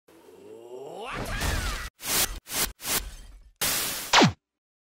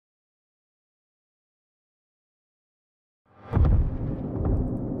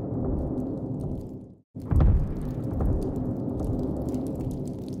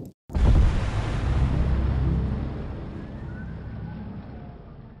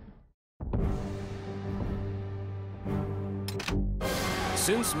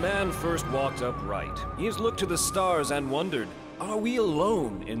Since man first walked upright, he has looked to the stars and wondered, are we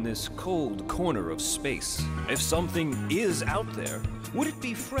alone in this cold corner of space? If something is out there, would it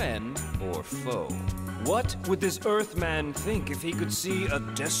be friend or foe? What would this Earthman think if he could see a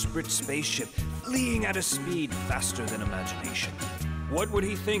desperate spaceship fleeing at a speed faster than imagination? What would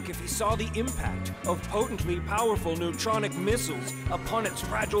he think if he saw the impact of potently powerful neutronic missiles upon its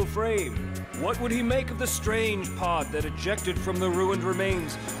fragile frame? What would he make of the strange pod that ejected from the ruined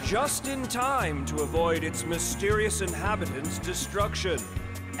remains just in time to avoid its mysterious inhabitants' destruction?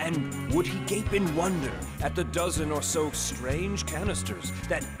 And would he gape in wonder at the dozen or so strange canisters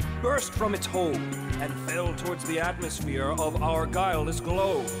that burst from its hold and fell towards the atmosphere of our guileless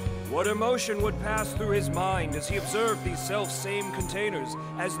globe? What emotion would pass through his mind as he observed these self-same containers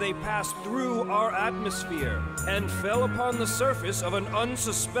as they passed through our atmosphere and fell upon the surface of an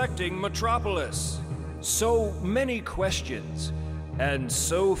unsuspecting metropolis? So many questions and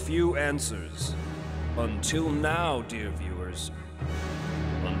so few answers. Until now, dear viewers.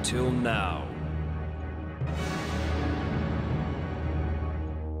 Until now.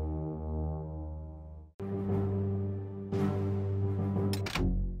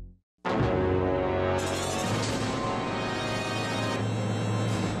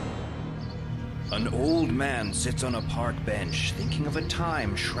 An old man sits on a park bench, thinking of a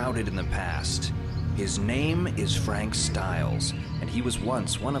time shrouded in the past. His name is Frank Stiles, and he was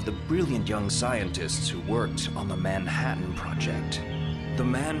once one of the brilliant young scientists who worked on the Manhattan Project. The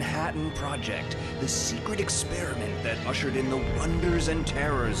Manhattan Project, the secret experiment that ushered in the wonders and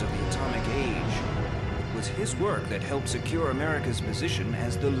terrors of the atomic age. It was his work that helped secure America's position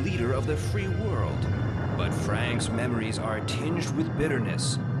as the leader of the free world. But Frank's memories are tinged with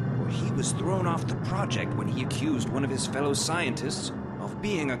bitterness. He was thrown off the project when he accused one of his fellow scientists of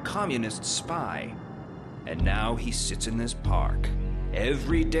being a communist spy. And now he sits in this park,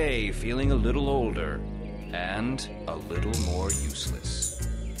 every day feeling a little older and a little more useless.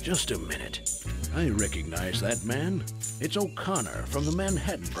 Just a minute. I recognize that man. It's O'Connor from the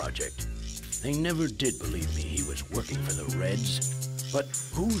Manhattan Project. They never did believe me he was working for the Reds. But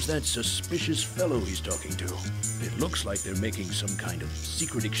who's that suspicious fellow he's talking to? It looks like they're making some kind of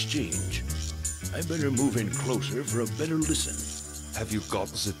secret exchange. I better move in closer for a better listen. Have you got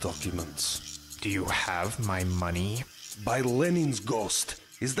the documents? Do you have my money? By Lenin's ghost.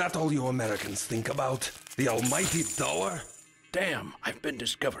 Is that all you Americans think about? The almighty dollar? Damn, I've been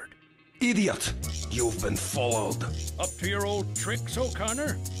discovered. Idiot! You've been followed. Up to your old tricks,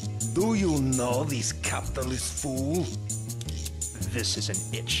 O'Connor? Do you know this capitalist fool? This is an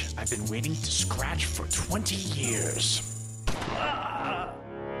itch I've been waiting to scratch for 20 years.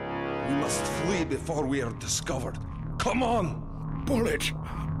 We must flee before we are discovered. Come on! Bullet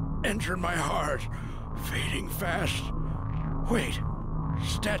entered my heart, fading fast. Wait,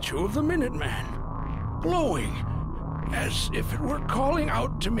 statue of the Minuteman, glowing, as if it were calling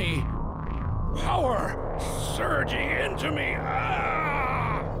out to me. Power surging into me.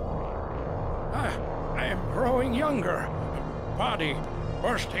 I am growing younger. Body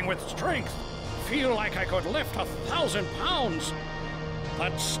bursting with strength. Feel like I could lift 1,000 pounds.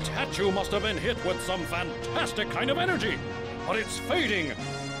 That statue must have been hit with some fantastic kind of energy. But it's fading.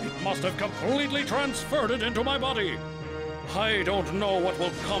 It must have completely transferred it into my body. I don't know what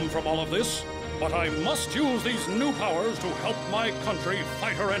will come from all of this, but I must use these new powers to help my country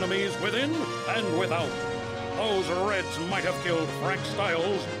fight her enemies within and without. Those Reds might have killed Frank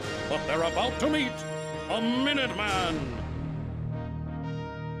Stiles, but they're about to meet a Minuteman.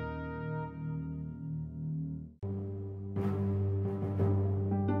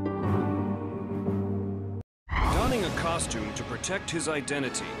 Donning a costume to protect his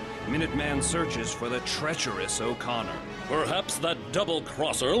identity, Minuteman searches for the treacherous O'Connor. Perhaps that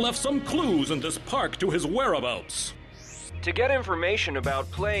double-crosser left some clues in this park to his whereabouts. To get information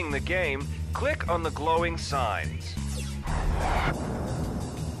about playing the game, click on the glowing signs.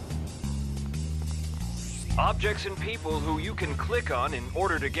 Objects and people who you can click on in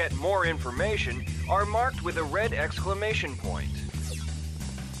order to get more information are marked with a red exclamation point.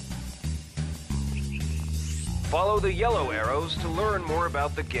 Follow the yellow arrows to learn more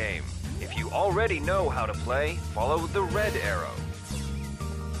about the game. If you already know how to play, follow the red arrow.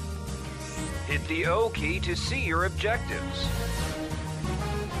 Hit the O key to see your objectives.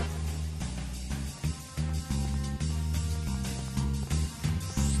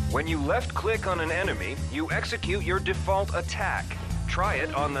 When you left-click on an enemy, you execute your default attack. Try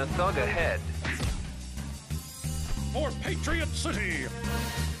it on the thug ahead. For Patriot City!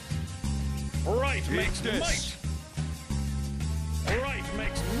 Right makes might! Right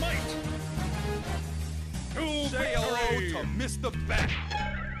makes might! To Say victory! hello to Mr. Bat.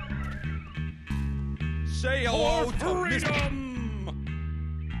 Say For hello to Mr. freedom!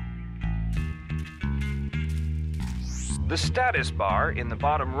 The status bar in the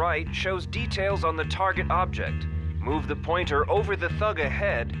bottom right shows details on the target object. Move the pointer over the thug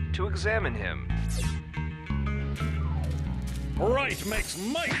ahead to examine him. Right makes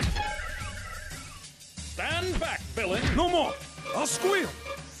might! Stand back, villain! No more! I'll squeal!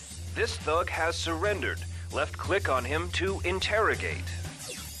 This thug has surrendered. Left click on him to interrogate.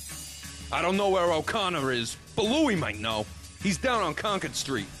 I don't know where O'Connor is, but Louis might know. He's down on Concord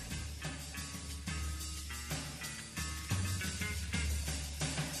Street.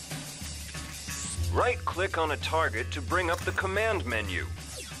 Right-click on a target to bring up the command menu.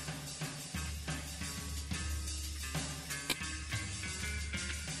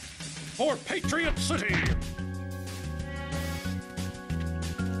 For Patriot City!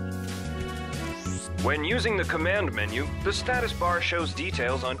 When using the command menu, the status bar shows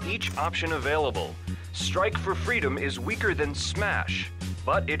details on each option available. Strike for Freedom is weaker than Smash,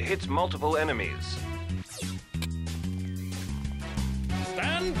 but it hits multiple enemies.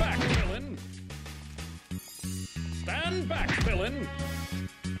 Stand back, villain! Stand back, villain!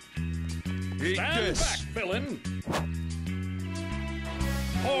 Eat Stand this. back, villain!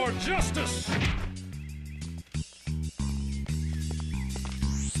 For justice!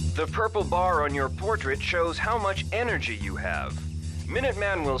 The purple bar on your portrait shows how much energy you have.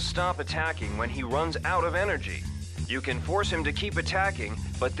 Minuteman will stop attacking when he runs out of energy. You can force him to keep attacking,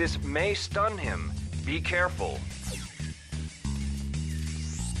 but this may stun him. Be careful.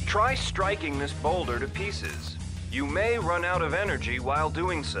 Try striking this boulder to pieces. You may run out of energy while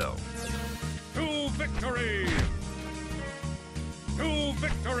doing so. To victory! To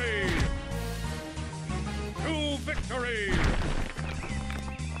victory! To victory!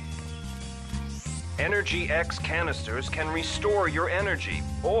 Energy X canisters can restore your energy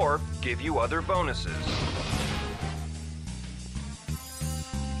or give you other bonuses.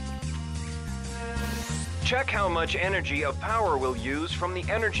 Check how much energy a power will use from the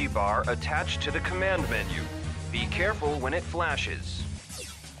energy bar attached to the command menu. Be careful when it flashes.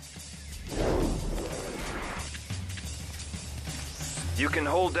 You can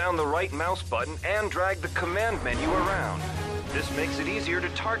hold down the right mouse button and drag the command menu around. This makes it easier to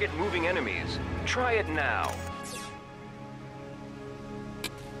target moving enemies. Try it now.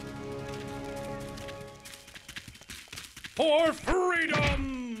 For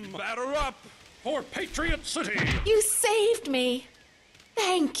freedom! Batter up! For Patriot City! You saved me.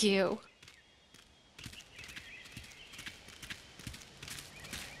 Thank you.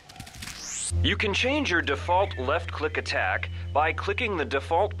 You can change your default left-click attack by clicking the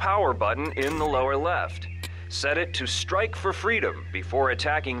default power button in the lower left. Set it to Strike for Freedom before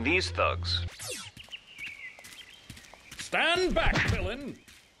attacking these thugs. Stand back, villain!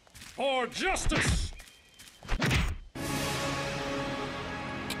 For justice!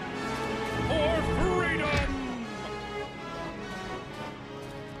 For freedom!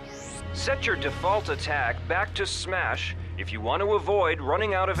 Set your default attack back to Smash if you want to avoid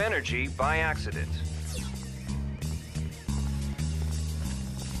running out of energy by accident.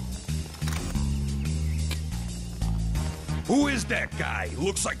 Who is that guy?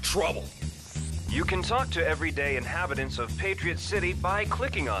 Looks like trouble. You can talk to everyday inhabitants of Patriot City by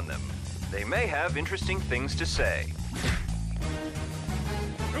clicking on them. They may have interesting things to say.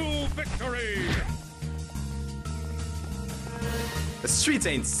 To victory! The streets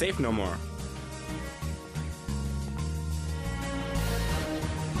ain't safe no more.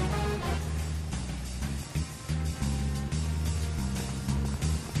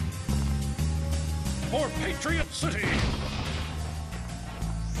 For Patriot City!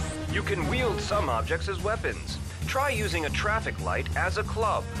 You can wield some objects as weapons. Try using a traffic light as a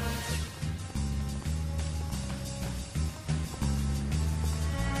club.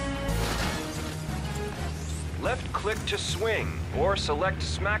 Left-click to swing, or select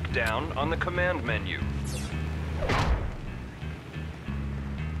Smackdown on the command menu.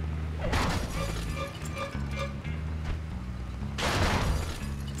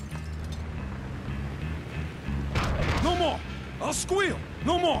 No more! I'll squeal!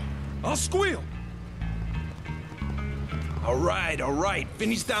 No more! I'll squeal! All right.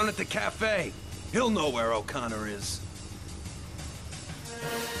 Vinny's down at the cafe. He'll know where O'Connor is.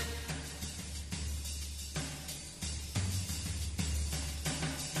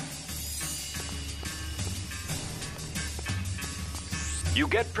 You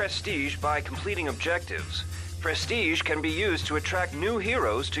get prestige by completing objectives. Prestige can be used to attract new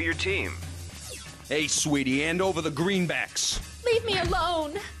heroes to your team. Hey, sweetie, hand over the greenbacks. Leave me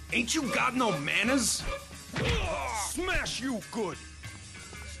alone. Ain't you got no manners? smash you good!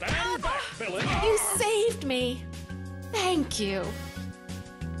 Stand back, villain! You saved me. Thank you.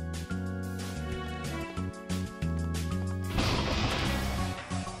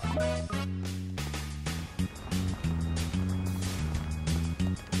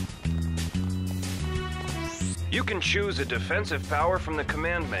 You can choose a defensive power from the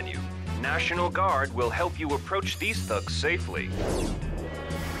command menu. National Guard will help you approach these thugs safely.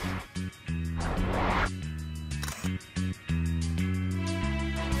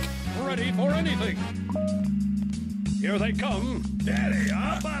 Ready for anything. Here they come. Daddy,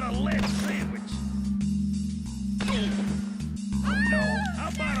 how about a lead sandwich? How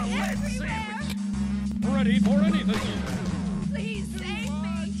about a lead sandwich? Ready for anything. Please save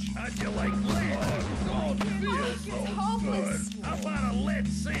me. How'd you like lead? Oh, don't feel so hopeless. good. How about a lead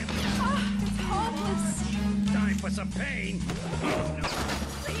sandwich? It's hopeless. Time for some pain.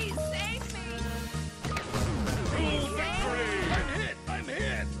 Please save me. Ooh, victory! I'm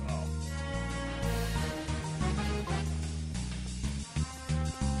hit! Oh.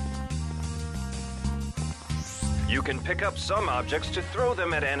 You can pick up some objects to throw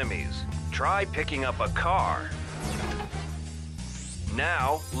them at enemies. Try picking up a car.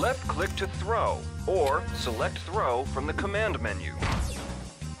 Now, left-click to throw, or select throw from the command menu.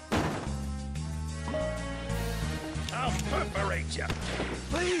 I'll perforate you!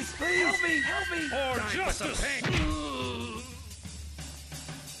 Please, help me! For Time justice! for some pain.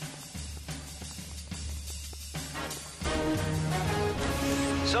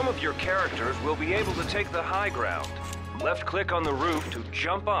 Some of your characters will be able to take the high ground. Left-click on the roof to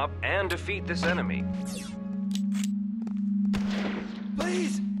jump up and defeat this enemy.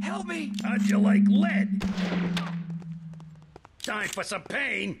 Please, help me! How'd you like lead? Time for some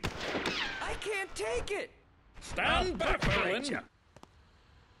pain! I can't take it! Stand back, Perforate villain. ya.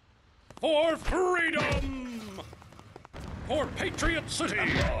 For freedom! For Patriot City!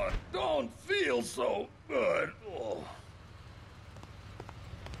 Oh, don't feel so good. Oh.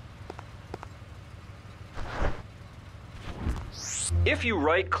 If you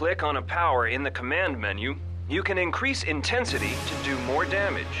right-click on a power in the command menu, you can increase intensity to do more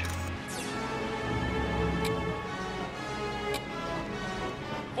damage.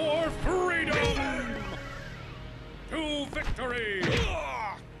 For freedom! To victory!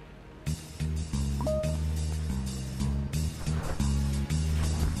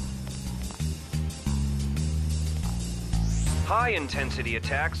 High-intensity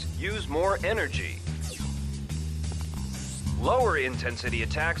attacks use more energy. Lower-intensity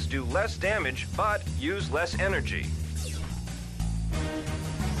attacks do less damage, but use less energy.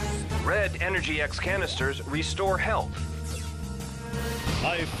 Red Energy X canisters restore health.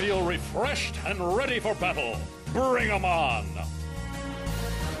 I feel refreshed and ready for battle. Bring 'em on!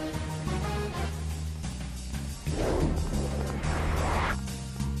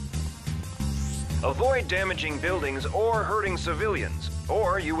 Avoid damaging buildings or hurting civilians,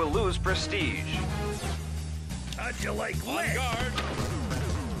 or you will lose prestige. How'd you like On lead? guard!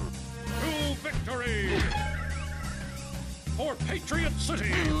 To victory! For Patriot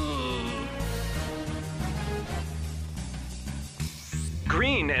City!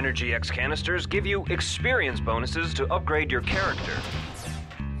 Green Energy X canisters give you experience bonuses to upgrade your character.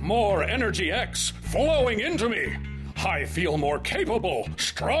 More Energy X flowing into me! I feel more capable,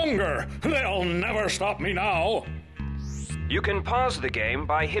 stronger! They'll never stop me now! You can pause the game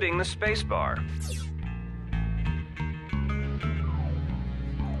by hitting the spacebar.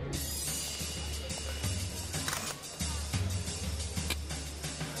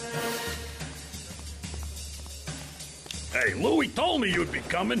 Hey, Louie told me you'd be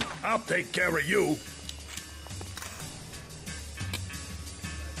coming. I'll take care of you.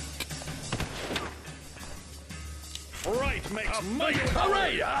 Right makes might. All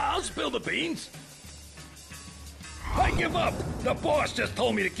right, I'll spill the beans. I give up. The boss just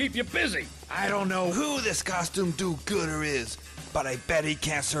told me to keep you busy. I don't know who this costume do-gooder is, but I bet he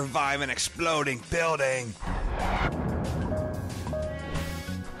can't survive an exploding building.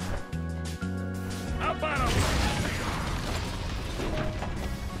 How about a...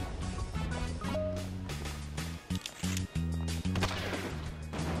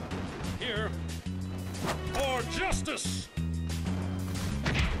 Here. For justice!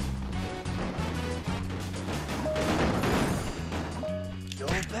 You'll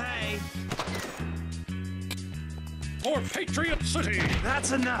pay. For Patriot City!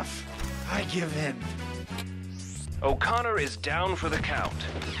 That's enough. I give in. O'Connor is down for the count.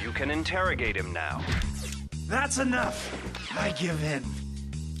 You can interrogate him now. That's enough. I give in.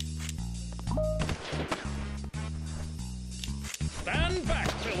 Stand back,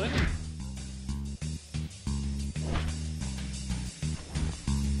 villain!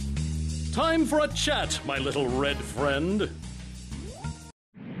 Time for a chat, my little red friend.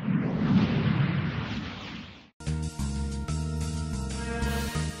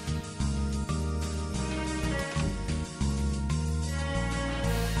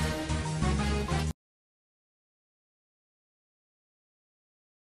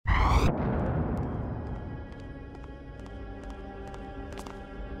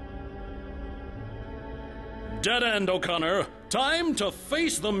 Dead end, O'Connor. Time to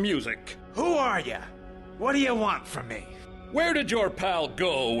face the music. Who are you? What do you want from me? Where did your pal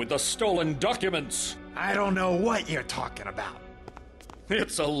go with the stolen documents? I don't know what you're talking about.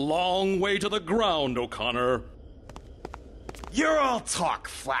 It's a long way to the ground, O'Connor. You're all talk,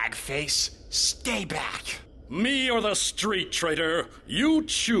 flag face. Stay back. Me or the street traitor? You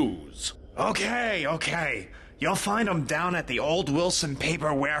choose. Okay. You'll find them down at the old Wilson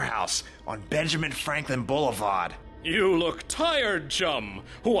Paper Warehouse on Benjamin Franklin Boulevard. You look tired, chum.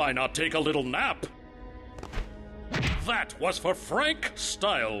 Why not take a little nap? That was for Frank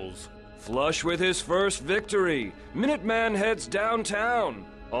Styles. Flush with his first victory, Minuteman heads downtown,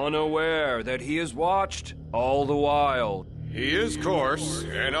 unaware that he is watched all the while. He is coarse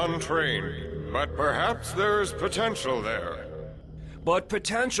and untrained, but perhaps there is potential there. But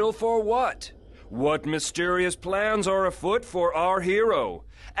potential for what? What mysterious plans are afoot for our hero?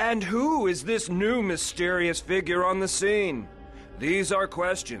 And who is this new mysterious figure on the scene? These are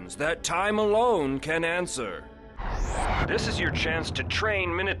questions that time alone can answer. This is your chance to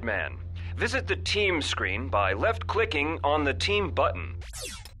train Minuteman. Visit the Team screen by left-clicking on the Team button.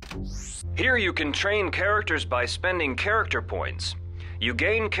 Here you can train characters by spending character points. You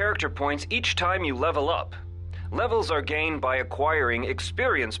gain character points each time you level up. Levels are gained by acquiring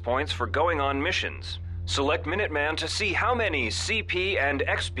experience points for going on missions. Select Minuteman to see how many CP and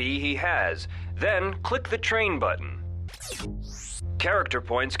XP he has, then click the Train button. Character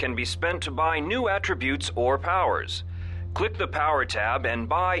points can be spent to buy new attributes or powers. Click the Power tab and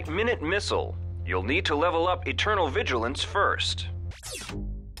buy Minute Missile. You'll need to level up Eternal Vigilance first.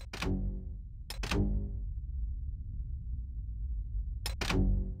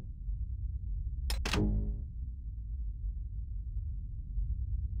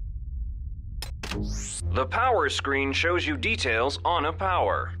 The Power screen shows you details on a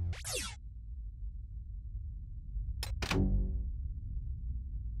power.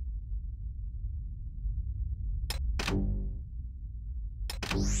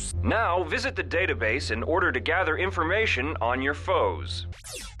 Now visit the database in order to gather information on your foes.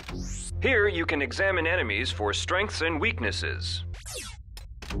 Here you can examine enemies for strengths and weaknesses.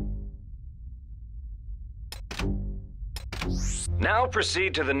 Now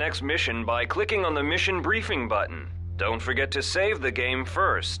proceed to the next mission by clicking on the Mission Briefing button. Don't forget to save the game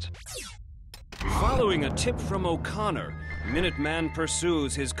first. Following a tip from O'Connor, Minuteman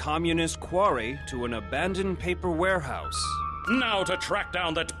pursues his communist quarry to an abandoned paper warehouse. Now to track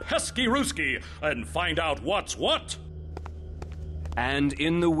down that pesky Ruski and find out what's what. And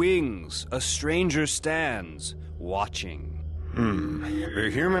in the wings, a stranger stands, watching. The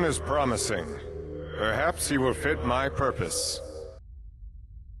human is promising. Perhaps he will fit my purpose.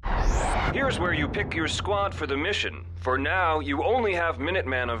 Here's where you pick your squad for the mission. For now, you only have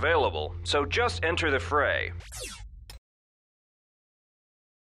Minuteman available, so just enter the fray.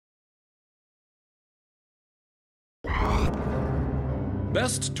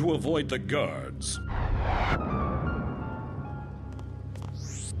 Best to avoid the guards.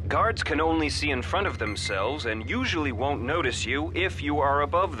 Guards can only see in front of themselves and usually won't notice you if you are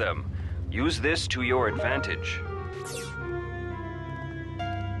above them. Use this to your advantage.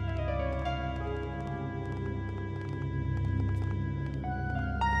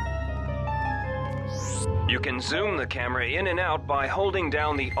 You can zoom the camera in and out by holding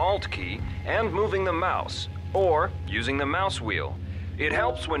down the Alt key and moving the mouse, or using the mouse wheel. It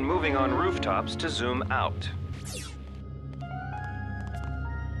helps when moving on rooftops to zoom out.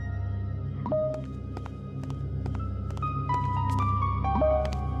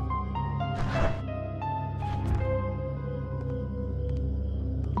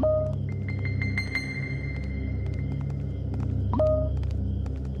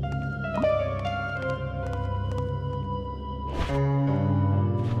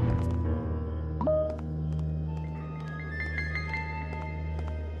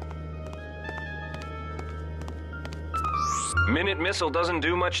 Minute Missile doesn't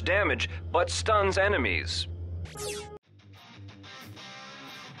do much damage, but stuns enemies.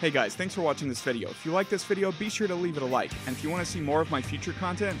 Hey guys, thanks for watching this video. If you like this video, be sure to leave it a like. And if you want to see more of my future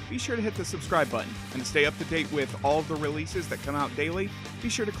content, be sure to hit the subscribe button. And to stay up to date with all of the releases that come out daily, be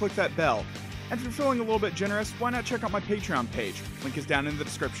sure to click that bell. And if you're feeling a little bit generous, why not check out my Patreon page? Link is down in the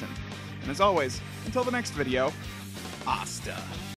description. And as always, until the next video, hasta.